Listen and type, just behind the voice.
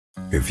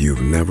If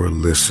you've never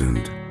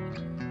listened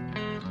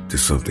to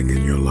something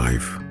in your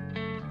life,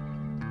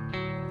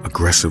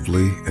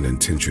 aggressively and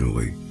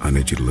intentionally, I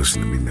need you to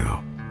listen to me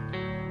now.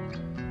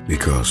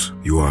 Because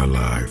you are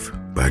alive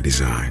by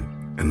design.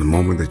 And the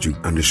moment that you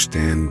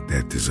understand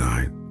that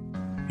design,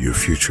 your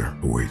future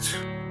awaits.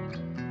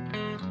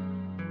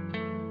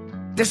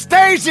 The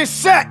stage is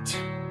set,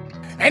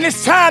 and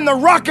it's time to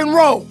rock and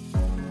roll.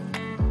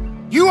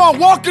 You are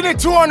walking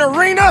into an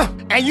arena,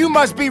 and you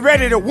must be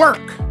ready to work.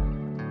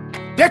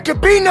 There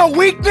could be no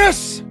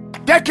weakness.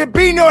 There could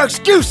be no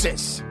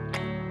excuses.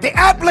 The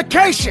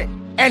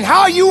application and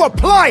how you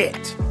apply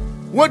it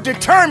will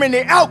determine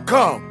the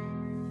outcome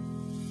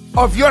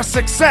of your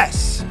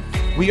success.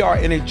 We are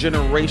in a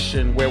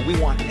generation where we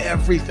want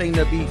everything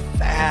to be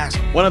fast.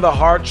 One of the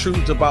hard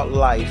truths about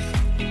life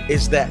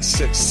is that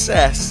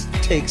success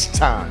takes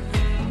time.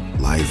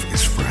 Life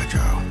is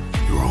fragile.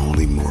 You're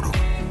only mortal.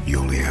 You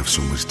only have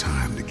so much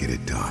time to get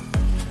it done.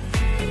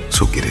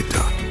 So get it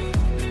done.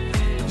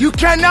 You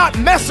cannot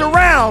mess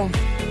around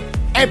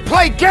and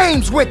play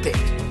games with it.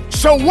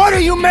 So what are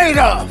you made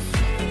of?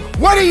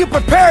 What are you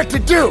prepared to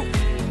do?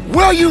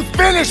 Will you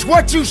finish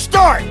what you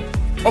start,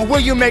 or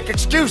will you make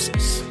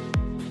excuses?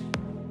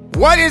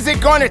 What is it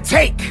going to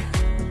take?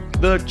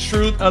 The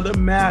truth of the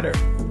matter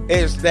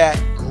is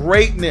that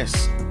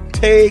greatness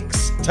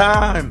takes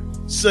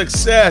time.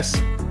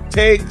 Success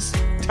takes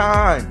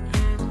time.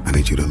 I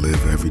need you to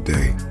live every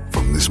day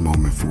from this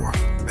moment forth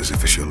as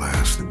if it's your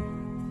last.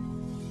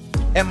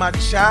 And my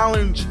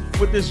challenge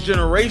with this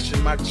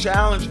generation, my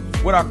challenge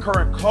with our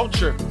current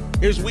culture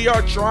is we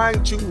are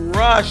trying to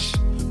rush.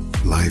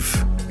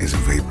 Life is a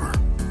vapor.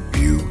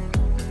 You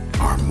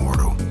are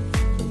mortal.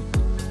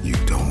 You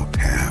don't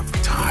have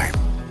time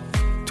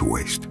to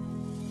waste.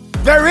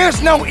 There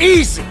is no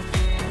easy.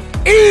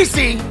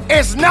 Easy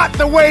is not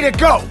the way to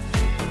go.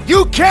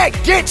 You can't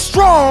get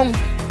strong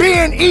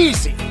being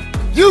easy.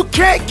 You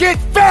can't get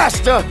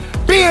faster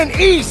being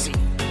easy.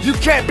 You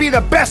can't be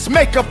the best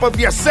makeup of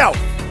yourself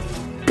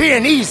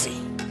being easy.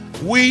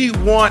 We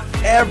want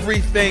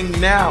everything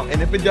now,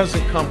 and if it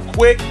doesn't come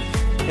quick,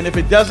 and if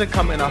it doesn't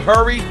come in a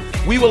hurry,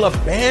 we will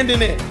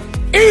abandon it.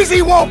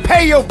 Easy won't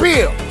pay your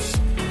bills.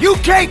 You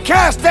can't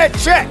cash that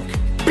check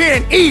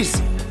being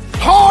easy.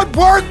 Hard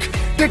work,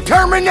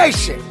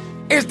 determination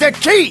is the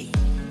key.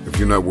 If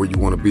you're not where you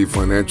want to be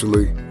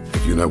financially,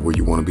 if you're not where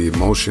you want to be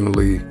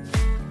emotionally,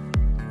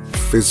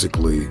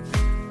 physically,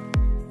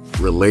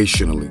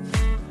 relationally,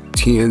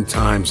 10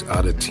 times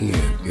out of 10,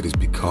 it is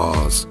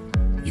because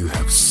you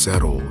have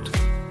settled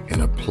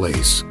in a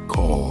place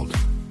called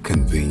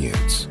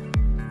convenience.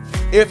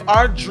 If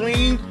our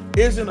dream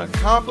isn't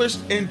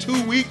accomplished in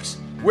 2 weeks,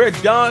 we're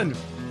done.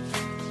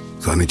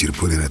 So I need you to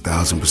put in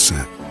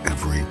 1,000%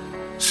 every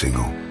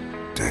single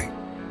day.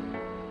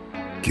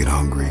 Get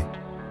hungry,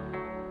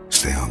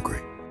 stay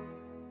hungry.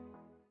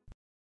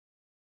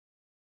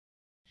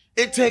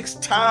 It takes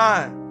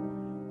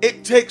time.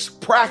 It takes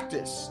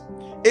practice.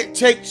 It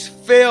takes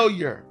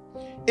failure.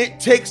 It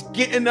takes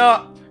getting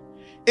up.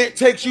 It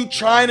takes you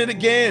trying it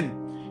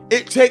again.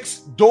 It takes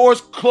doors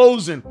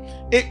closing.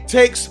 It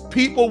takes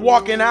people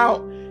walking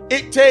out.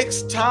 It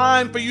takes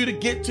time for you to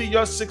get to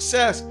your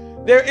success.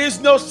 There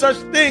is no such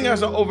thing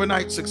as an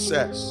overnight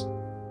success.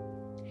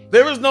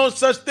 There is no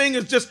such thing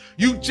as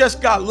you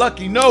just got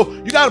lucky. No,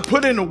 you got to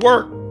put in the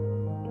work.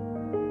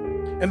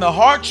 And the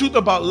hard truth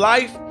about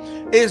life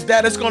is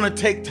that it's going to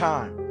take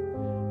time,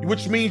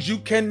 which means you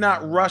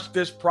cannot rush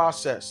this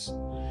process.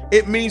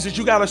 It means that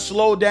you got to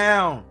slow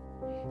down.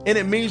 And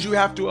it means you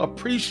have to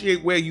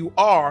appreciate where you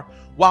are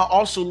while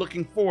also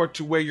looking forward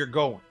to where you're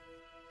going.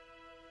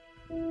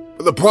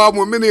 But the problem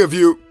with many of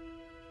you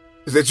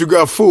is that you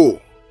got fooled,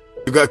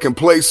 you got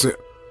complacent,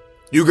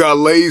 you got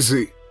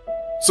lazy.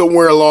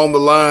 Somewhere along the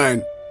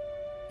line,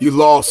 you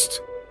lost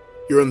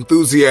your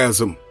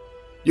enthusiasm,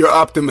 your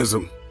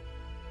optimism.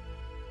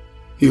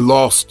 You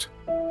lost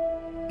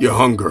your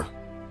hunger.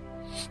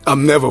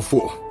 I'm never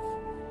full.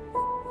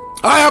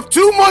 I have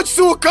too much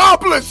to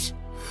accomplish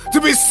to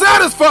be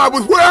satisfied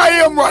with where I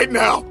am right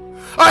now.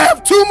 I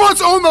have too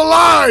much on the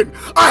line.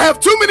 I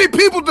have too many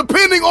people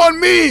depending on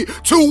me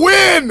to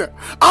win.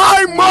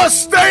 I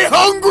must stay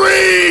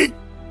hungry.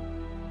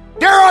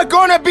 There are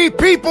gonna be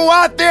people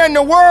out there in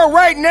the world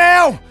right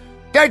now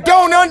that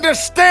don't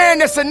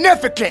understand the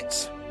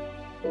significance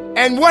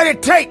and what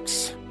it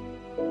takes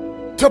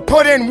to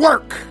put in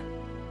work.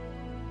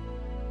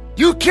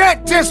 You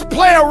can't just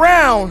play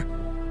around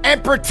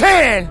and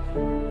pretend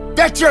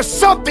that you're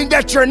something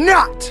that you're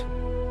not.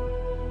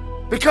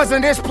 Because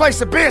in this place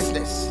of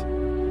business,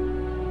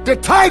 the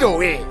title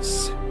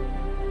is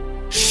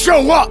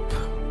Show Up.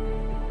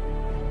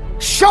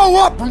 Show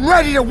up and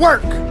ready to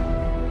work.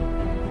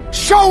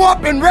 Show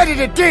up and ready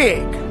to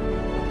dig.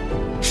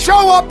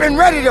 Show up and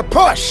ready to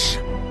push.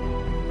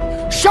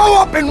 Show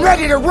up and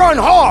ready to run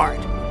hard.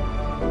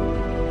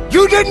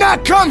 You did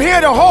not come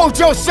here to hold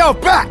yourself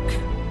back.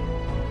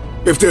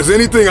 If there's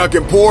anything I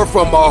can pour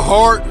from my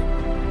heart,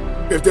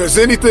 if there's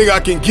anything I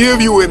can give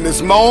you in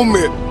this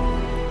moment,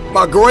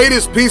 my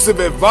greatest piece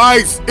of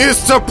advice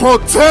is to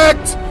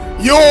protect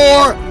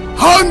your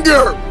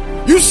hunger.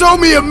 You show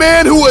me a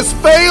man who is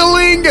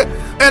failing,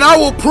 and I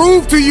will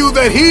prove to you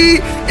that he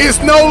is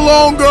no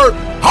longer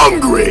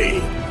hungry.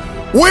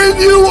 When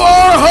you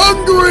are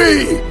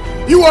hungry,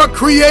 you are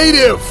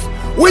creative.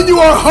 When you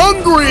are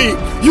hungry,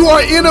 you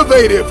are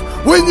innovative.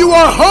 When you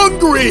are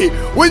hungry,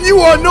 when you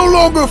are no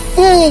longer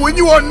full, when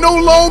you are no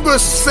longer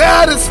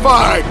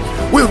satisfied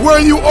with where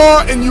you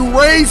are and you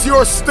raise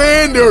your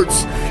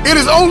standards, it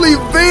is only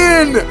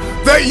then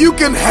that you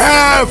can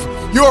have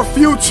your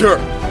future.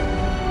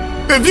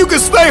 If you can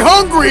stay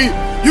hungry,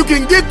 you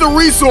can get the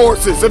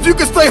resources. If you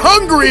can stay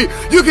hungry,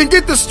 you can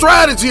get the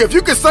strategy. If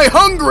you can stay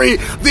hungry,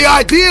 the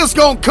ideas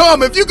gonna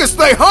come. If you can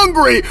stay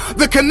hungry,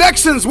 the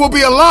connections will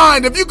be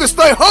aligned. If you can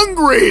stay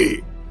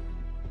hungry.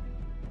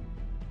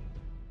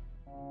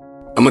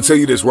 I'm gonna tell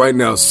you this right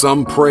now,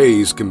 some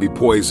praise can be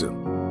poison.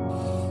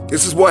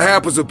 This is what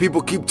happens when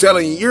people keep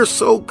telling you, you're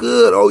so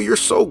good, oh, you're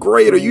so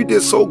great, or you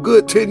did so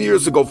good 10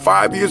 years ago,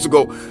 5 years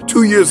ago,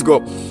 2 years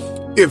ago.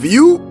 If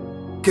you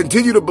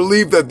continue to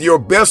believe that your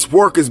best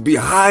work is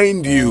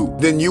behind you,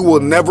 then you will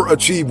never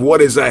achieve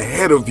what is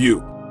ahead of you.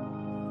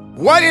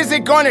 What is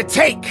it going to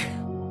take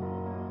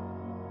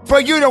for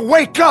you to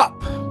wake up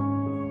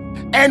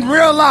and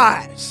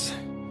realize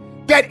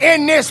that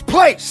in this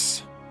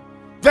place,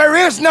 there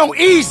is no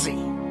easy?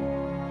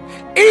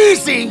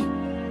 Easy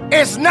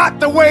is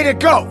not the way to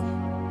go.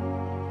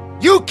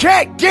 You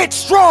can't get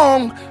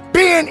strong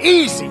being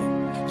easy.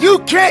 You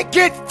can't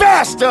get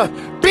faster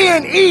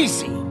being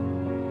easy.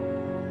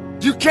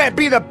 You can't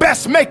be the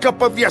best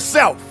makeup of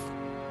yourself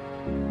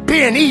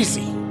being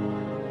easy.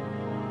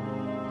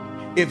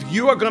 If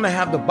you are going to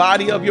have the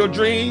body of your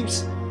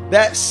dreams,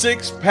 that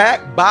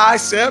six-pack,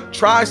 bicep,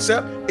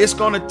 tricep, it's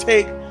going to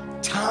take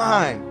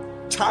time.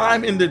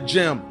 Time in the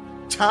gym,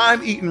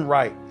 time eating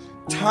right,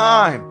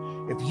 time.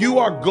 If you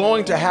are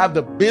going to have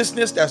the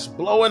business that's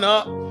blowing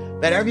up,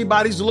 that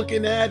everybody's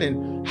looking at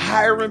and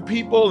hiring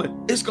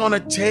people, it's going to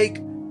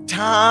take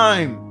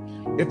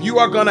time. If you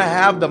are going to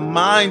have the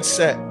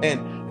mindset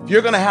and if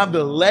you're going to have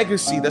the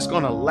legacy that's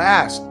going to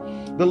last,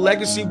 the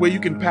legacy where you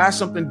can pass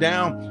something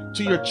down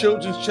to your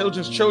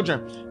children's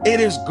children, it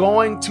is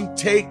going to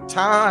take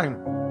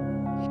time.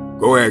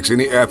 Go ask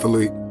any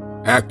athlete,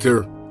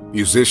 actor,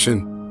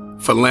 musician,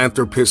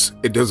 philanthropist,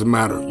 it doesn't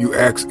matter. You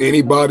ask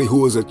anybody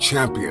who is a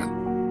champion,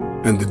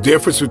 and the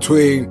difference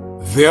between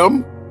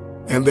them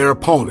and their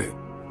opponent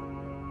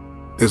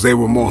is they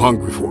were more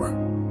hungry for it.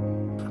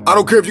 I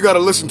don't care if you got to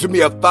listen to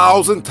me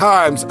 1,000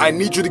 times. I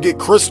need you to get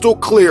crystal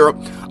clear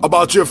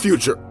about your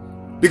future.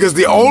 Because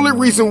the only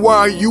reason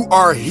why you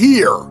are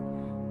here,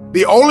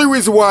 the only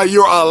reason why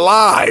you're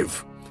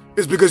alive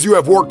is because you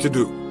have work to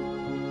do.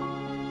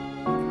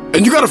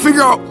 And you got to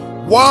figure out,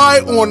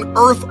 why on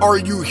earth are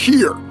you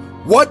here?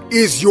 What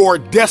is your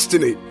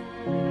destiny?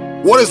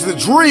 What is the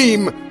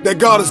dream that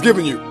God has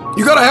given you?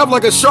 You got to have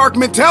like a shark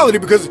mentality,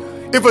 because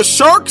if a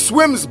shark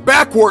swims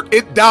backward,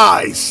 it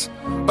dies.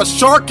 A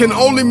shark can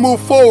only move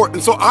forward.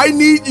 And so I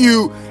need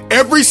you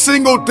every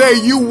single day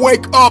you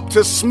wake up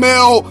to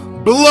smell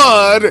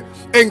blood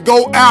and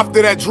go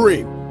after that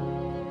dream.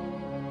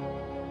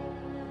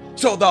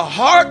 So the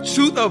hard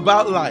truth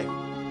about life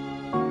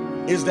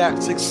is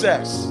that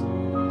success,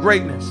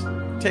 greatness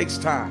takes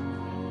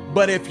time.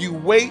 But if you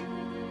wait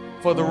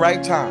for the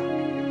right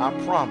time, I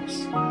promise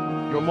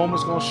your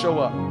moment's going to show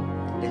up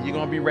and you're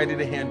going to be ready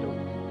to handle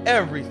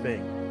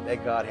everything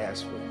that God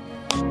has for you.